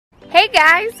Hey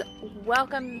guys,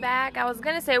 welcome back. I was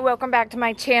gonna say welcome back to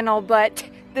my channel, but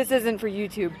this isn't for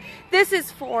YouTube. This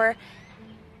is for...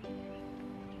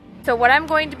 So what I'm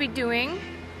going to be doing...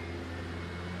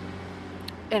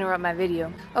 Interrupt my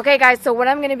video. Okay guys, so what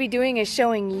I'm going to be doing is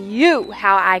showing you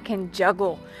how I can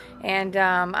juggle. And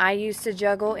I used to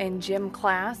juggle in gym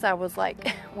class. I was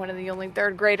like one of the only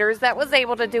third graders that was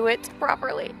able to do it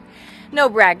properly. No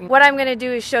bragging. What I'm going to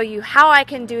do is show you how I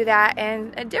can do that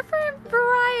and a different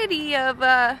variety of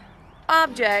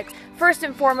objects. First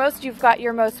and foremost, you've got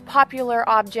your most popular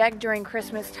object during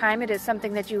Christmas time. It is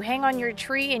something that you hang on your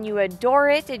tree and you adore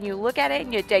it and you look at it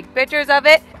and you take pictures of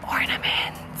it.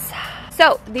 Ornaments.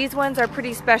 So these ones are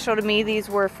pretty special to me. These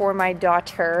were for my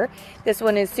daughter. This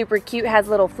one is super cute, has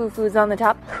little foo-foos on the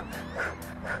top.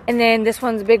 And then this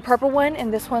one's a big purple one,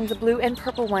 and this one's a blue and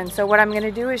purple one. So what I'm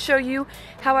gonna do is show you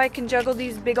how I can juggle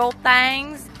these big old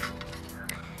things.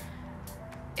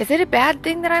 Is it a bad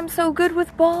thing that I'm so good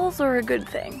with balls, or a good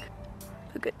thing?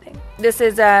 A good thing. This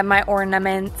is my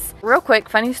ornaments. Real quick,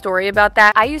 funny story about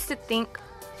that. I used to think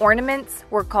ornaments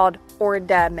were called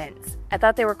ornaments. I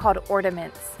thought they were called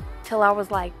ornaments till I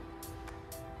was like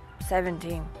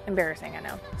 17. Embarrassing, I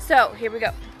know. So here we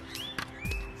go.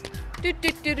 Ah!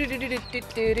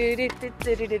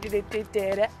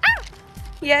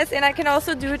 Yes, and I can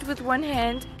also do it with one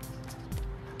hand.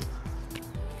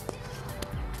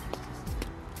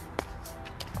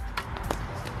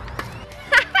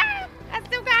 I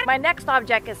still got it. My next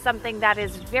object is something that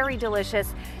is very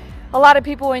delicious. A lot of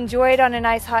people enjoy it on a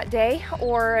nice hot day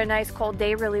or a nice cold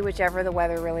day, really, whichever. The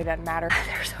weather really doesn't matter.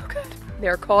 They're so good.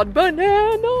 They're called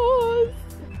bananas.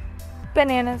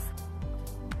 Bananas.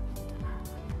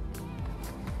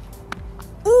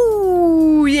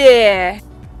 Ooh, yeah.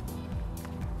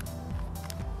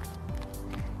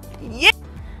 Yeah.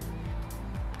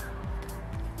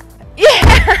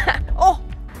 Yeah. Oh.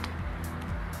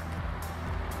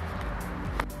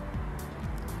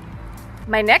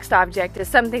 My next object is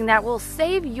something that will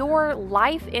save your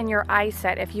life and your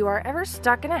eyesight if you are ever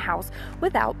stuck in a house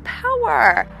without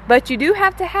power. But you do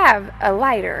have to have a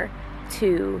lighter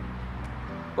to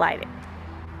light it.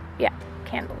 Yeah,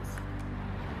 candles.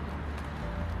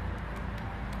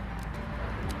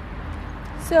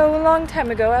 So a long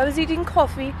time ago, I was eating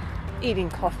coffee.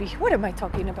 What am I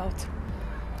talking about?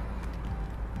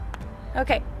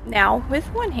 Okay, now with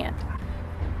one hand.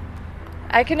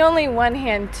 I can only one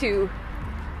hand too.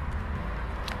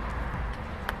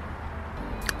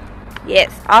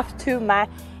 Yes, off to my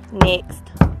next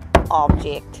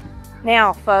object.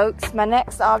 Now, folks, my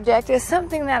next object is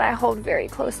something that I hold very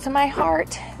close to my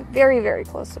heart. Very, very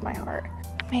close to my heart.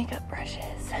 Makeup brushes.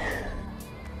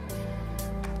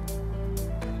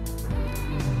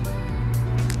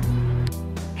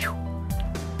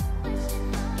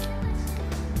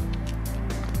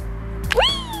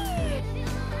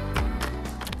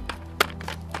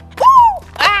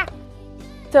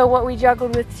 So what we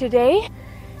juggled with today,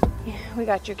 we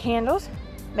got your candles,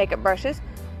 makeup brushes,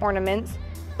 ornaments,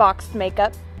 boxed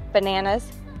makeup,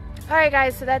 bananas. Alright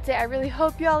guys, so that's it. I really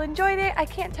hope you all enjoyed it. I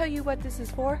can't tell you what this is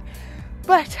for,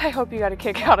 but I hope you got a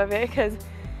kick out of it because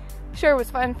sure was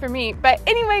fun for me. But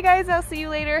anyway guys, I'll see you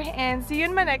later and see you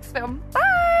in my next film.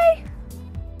 Bye!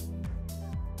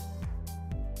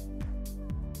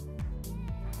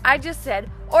 I just said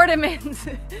ornaments.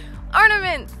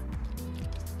 Ornaments!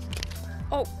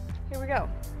 Oh, here we go.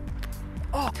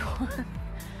 Oh.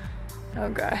 Oh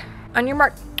god. On your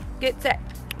mark, get set,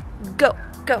 go,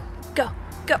 go, go,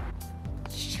 go.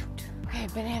 Shoot. Okay,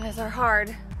 bananas are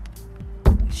hard.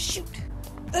 Shoot.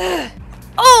 Ugh.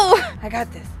 Oh! I got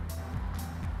this.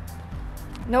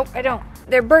 Nope, I don't.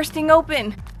 They're bursting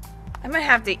open. I might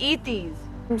have to eat these.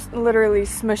 I'm literally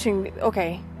smushing.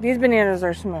 Okay, these bananas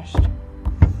are smushed.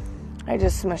 I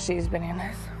just smushed these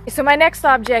bananas. So my next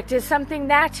object is something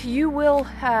that you will,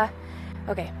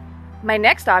 okay, my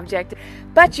next object,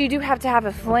 but you do have to have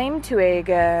a flame to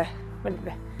a,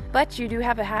 but you do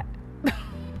have a hat.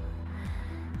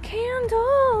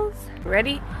 Candles.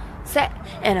 Ready, set,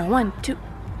 and a 1, 2.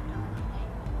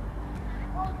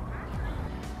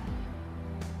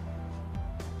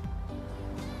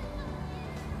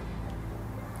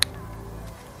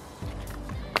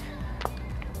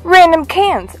 Random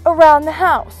cans around the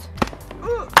house.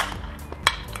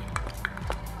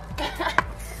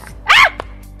 Ah!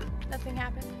 Nothing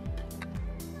happened.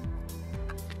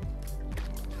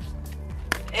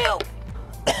 Ew.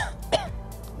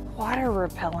 Water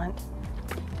repellent.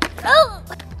 Oh!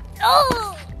 Oh!